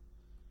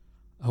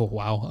 Oh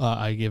wow,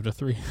 I gave it a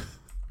 3.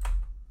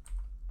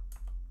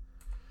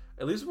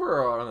 At least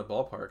we're on the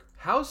ballpark.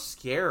 How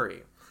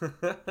scary!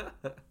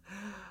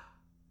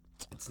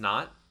 It's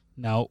not.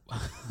 No,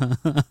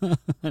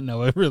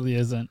 no, it really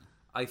isn't.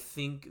 I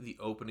think the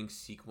opening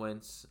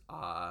sequence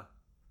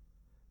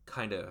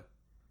kind of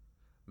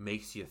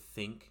makes you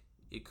think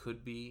it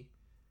could be.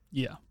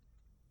 Yeah.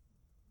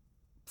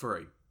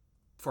 For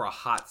a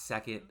hot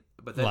second,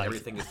 but then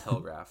everything is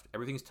telegraphed.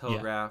 Everything's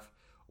telegraphed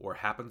or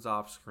happens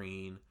off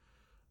screen.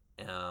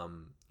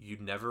 You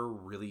never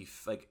really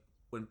like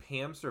when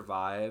Pam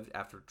survived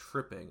after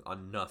tripping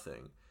on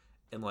nothing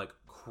and like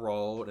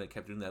crawled and it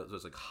kept doing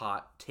those like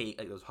hot tape,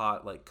 like those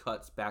hot like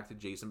cuts back to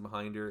Jason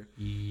behind her,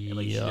 and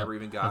like she never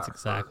even got. That's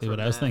exactly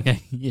what I was thinking.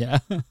 Yeah,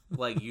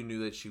 like you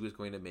knew that she was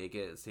going to make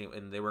it,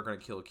 and they weren't going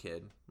to kill a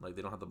kid. Like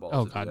they don't have the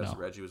balls to do that. So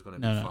Reggie was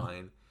going to be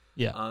fine.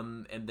 Yeah.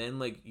 And then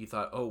like you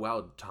thought, oh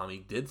wow,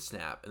 Tommy did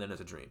snap, and then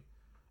it's a dream,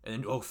 and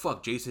then oh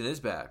fuck, Jason is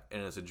back,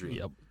 and it's a dream.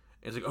 Yep.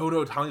 And it's like, oh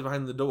no, Tommy's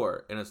behind the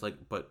door, and it's like,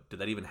 but did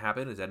that even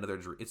happen? Is that another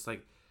dream? It's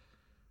like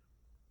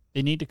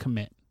they need to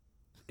commit.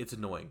 It's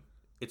annoying.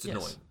 It's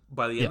annoying.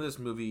 By the end of this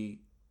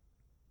movie,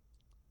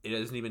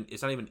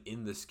 it's not even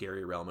in the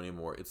scary realm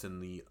anymore. It's in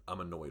the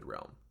I'm annoyed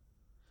realm.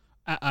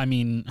 I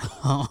mean,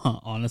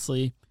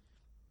 honestly,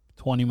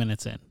 20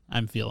 minutes in,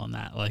 I'm feeling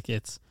that. Like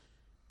it's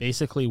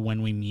basically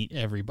when we meet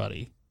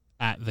everybody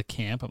at the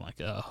camp, I'm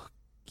like, oh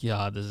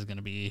god, this is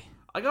gonna be.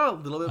 I got a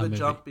little bit of a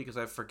jump because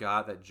I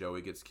forgot that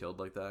Joey gets killed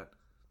like that.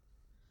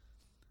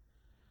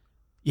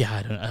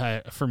 Yeah,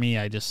 for me,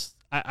 I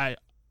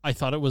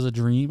thought it was a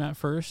dream at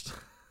first.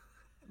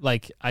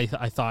 Like I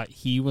thought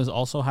he was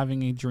also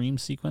having a dream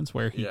sequence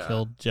where he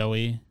killed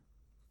Joey,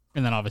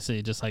 and then obviously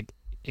it just like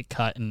it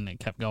cut and it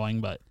kept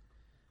going. But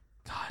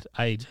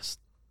God,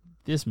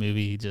 this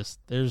movie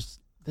there's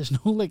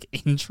no like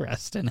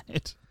interest in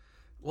it.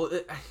 Well,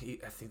 I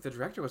think the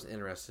director was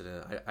interested in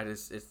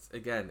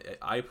it.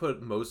 I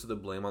put most of the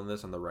blame on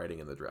this on the writing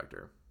and the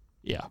director.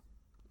 Yeah.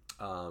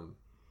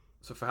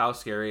 So for How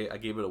Scary, I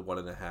gave it a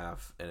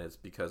 1.5, and it's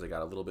because I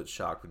got a little bit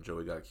shocked when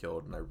Joey got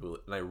killed, and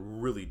I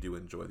really do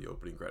enjoy the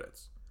opening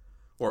credits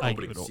or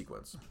opening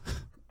sequence.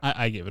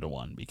 I gave it a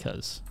 1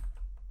 because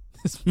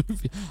this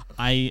movie.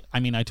 I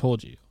mean, I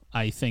told you.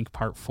 I think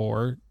Part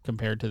 4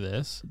 compared to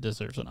this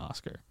deserves an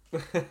Oscar.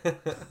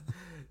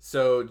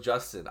 So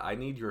Justin, I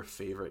need your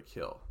favorite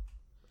kill.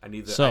 I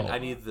need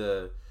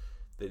the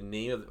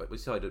name of. We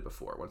see how I did it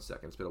before. 1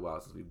 second. It's been a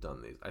while since we've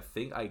done these. I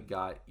think I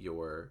got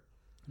your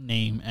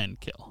name and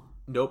kill.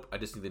 Nope. I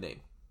just need the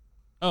name.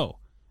 Oh,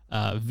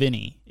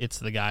 Vinny. It's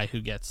the guy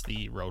who gets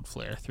the road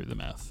flare through the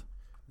mouth.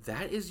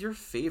 That is your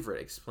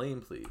favorite.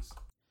 Explain, please.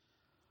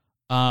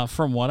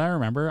 From what I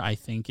remember, I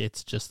think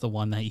it's just the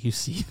one that you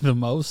see the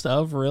most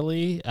of,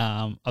 really.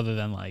 Other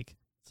than like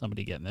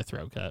somebody getting their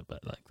throat cut,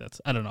 but like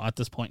I don't know. At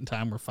this point in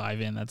time, we're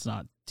 5 in. That's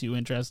not too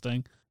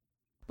interesting.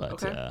 But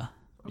okay.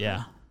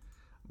 Yeah.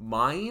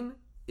 Mine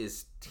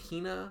is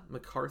Tina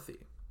McCarthy.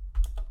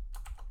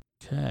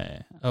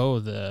 Okay. Oh,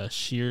 the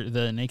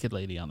naked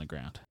lady on the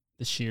ground.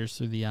 The shears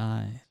through the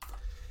eye.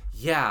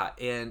 Yeah,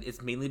 and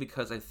it's mainly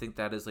because I think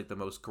that is like the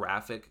most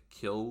graphic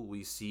kill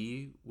we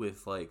see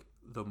with like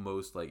the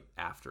most like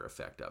after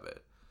effect of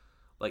it.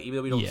 Like even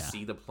though we don't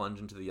see the plunge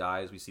into the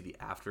eyes, we see the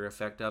after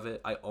effect of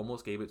it. I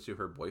almost gave it to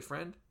her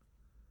boyfriend.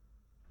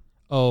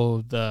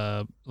 Oh,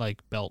 the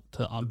like belt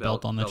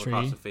on the tree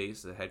across the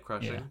face, the head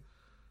crushing.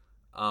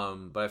 Yeah.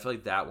 But I feel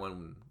like that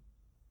one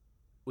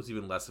was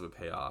even less of a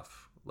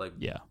payoff. Like,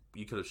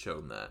 you could have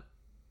shown that.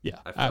 Yeah,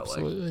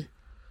 absolutely. Like.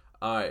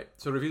 All right,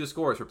 so to review the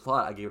scores for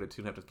plot, I gave it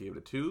a 2.5, just gave it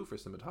a 2. For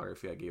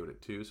cinematography, I gave it a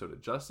 2. So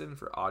did Justin.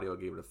 For audio, I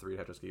gave it a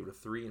 3.5, just gave it a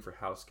 3. And for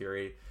How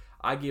Scary,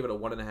 I gave it a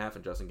 1.5,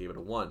 and Justin gave it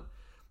a 1. And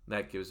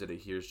that gives it a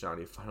Here's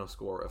Johnny final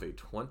score of a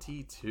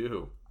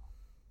 22.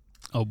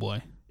 Oh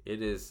boy,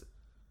 it is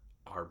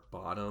our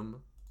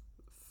bottom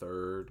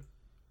third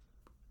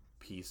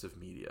piece of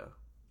media.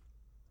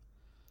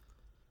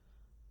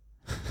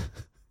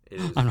 It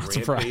is I'm not Rampage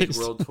surprised.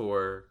 World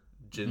Tour,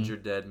 Ginger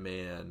Dead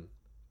Man,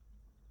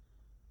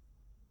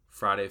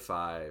 Friday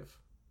 5,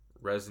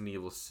 Resident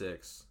Evil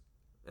 6,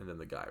 and then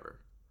The Guyver.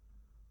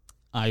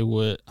 I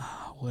would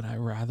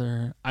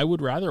rather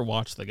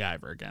watch The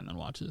Guyver again than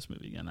watch this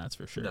movie again. That's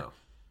for sure. No.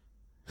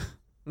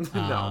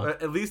 No.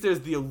 At least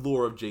there's the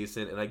allure of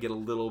Jason, and I get a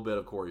little bit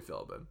of Corey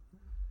Feldman.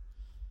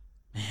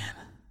 Man,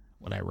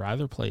 would I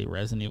rather play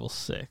Resident Evil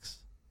 6?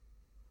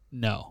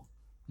 No.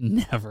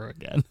 Never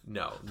again.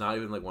 No, not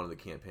even like one of the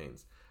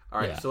campaigns. All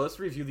right, so let's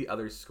review the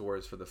other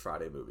scores for the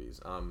Friday movies.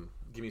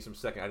 Give me some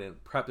second. I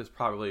didn't prep this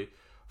properly.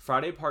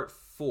 Friday Part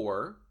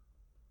 4,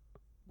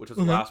 which was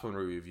the last one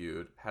we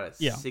reviewed, had a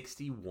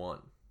 61.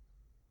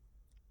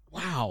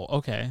 Wow,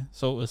 okay.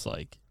 So it was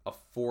like a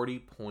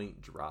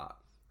 40-point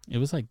drop. It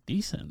was like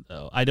decent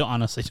though. I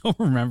honestly don't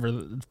remember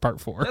Part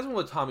 4. That's one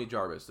with Tommy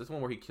Jarvis. That's one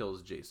where he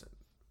kills Jason.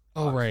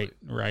 Oh, obviously.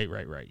 Right.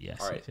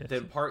 Yes. All right. Yes.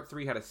 Then Part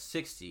 3 had a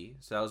 60,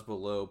 so that was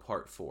below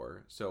Part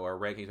 4. So our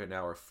rankings right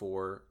now are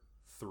 4,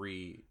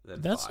 3,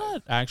 then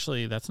 5.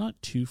 That's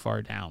not too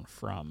far down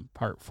from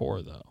Part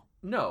 4 though.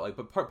 No,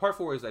 but Part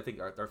 4 is I think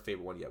our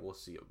favorite one. Yeah, we'll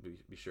see.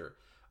 Be sure.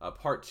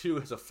 Part 2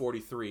 is a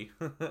 43.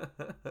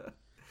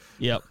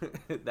 Yep.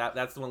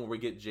 That's the one where we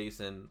get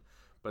Jason,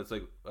 but it's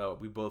like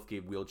we both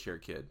gave Wheelchair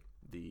Kid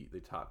the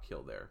top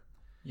kill there.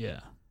 Yeah.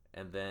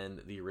 And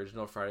then the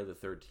original Friday the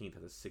 13th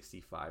has a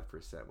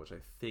 65%, which I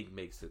think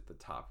makes it the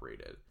top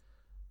rated.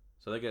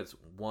 So I think it's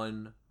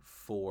 1,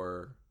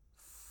 4,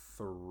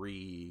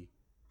 3,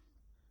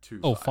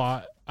 2, 5.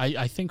 5.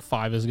 I think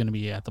 5 is going to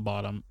be at the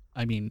bottom.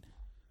 I mean,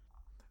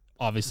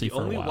 obviously the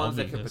for only a while, ones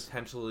that could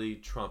potentially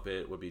trump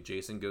it would be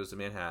Jason Goes to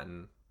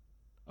Manhattan.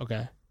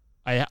 Okay.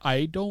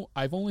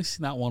 I've only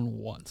seen that one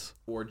once.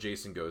 Or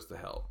Jason Goes to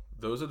Hell.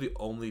 Those are the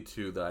only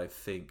two that I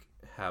think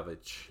have a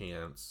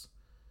chance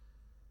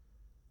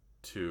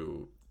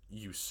to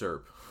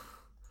usurp.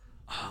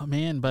 Oh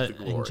man, but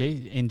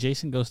in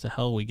Jason Goes to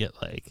Hell we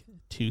get like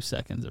 2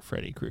 seconds of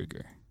Freddy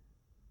Krueger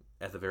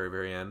at the very,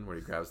 very end where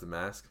he grabs the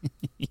mask.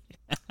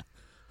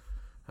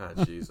 Ah,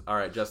 jeez. All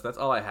right, Justin, that's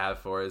all I have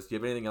for us. Do you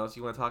have anything else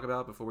you want to talk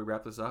about before we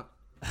wrap this up?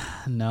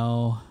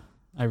 No,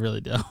 I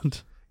really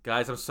don't.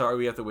 Guys, I'm sorry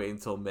we have to wait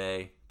until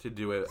May to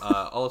do it.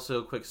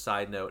 Also, quick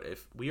side note,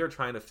 if we are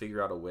trying to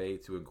figure out a way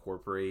to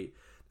incorporate,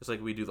 just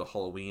like we do the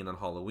Halloween on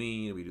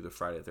Halloween, we do the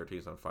Friday the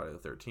 13th on Friday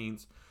the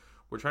 13th,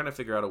 we're trying to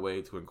figure out a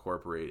way to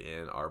incorporate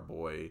in our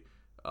boy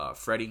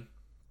Freddy.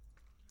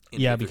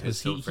 Yeah,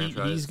 because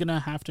he's going to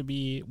have to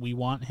be, we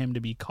want him to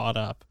be caught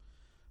up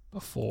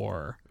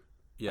before.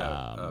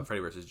 Yeah,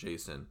 Freddy versus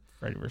Jason.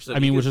 So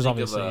which is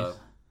obviously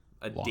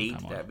a date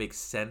that makes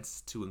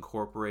sense to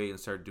incorporate and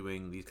start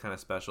doing these kind of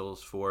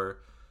specials for.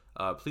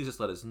 Please just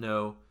let us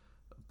know.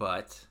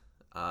 But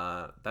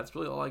that's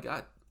really all I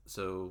got.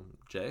 So,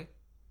 Jay,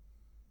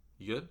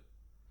 you good?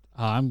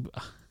 I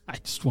I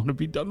just want to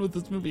be done with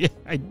this movie.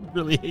 I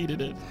really hated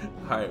it.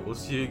 All right, we'll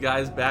see you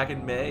guys back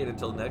in May, and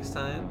until next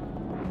time,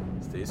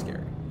 stay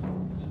scary.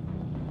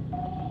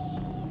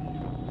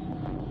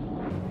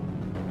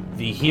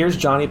 The Here's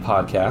Johnny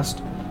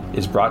podcast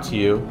is brought to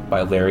you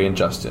by Larry and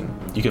Justin.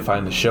 You can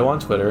find the show on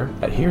Twitter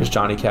at Here's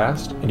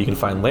JohnnyCast, and you can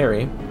find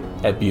Larry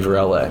at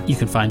Beaver LA. You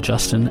can find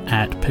Justin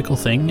at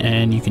PickleThing,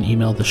 and you can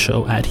email the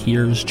show at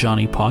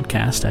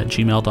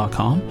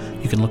here'sjohnnypodcast@gmail.com.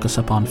 You can look us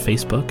up on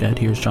Facebook at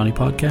Here's Johnny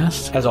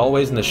Podcast. As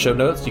always, in the show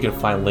notes, you can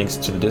find links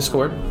to the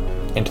Discord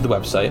and to the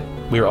website.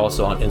 We are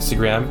also on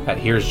Instagram at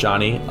Here's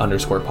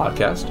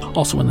Johnny_podcast.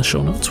 Also in the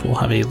show notes, we'll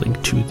have a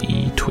link to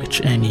the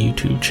Twitch and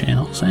YouTube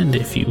channels. And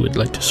if you would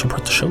like to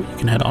support the show, you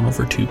can head on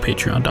over to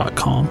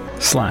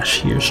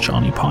patreon.com/Here's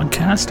Johnny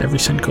Podcast. Every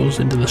cent goes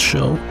into the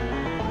show.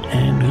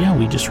 And yeah,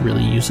 we just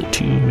really use it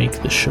to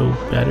make the show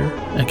better.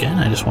 Again,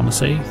 I just want to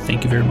say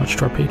thank you very much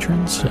to our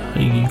patrons.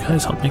 You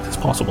guys help make this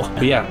possible.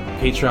 But yeah,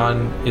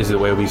 Patreon is the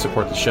way we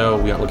support the show.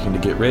 We aren't looking to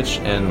get rich.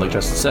 And like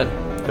Justin said,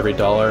 every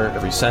dollar,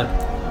 every cent,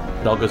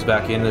 it all goes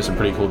back in. There's some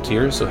pretty cool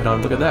tiers, so head on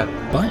and look at that.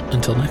 But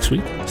until next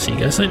week, see you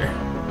guys later.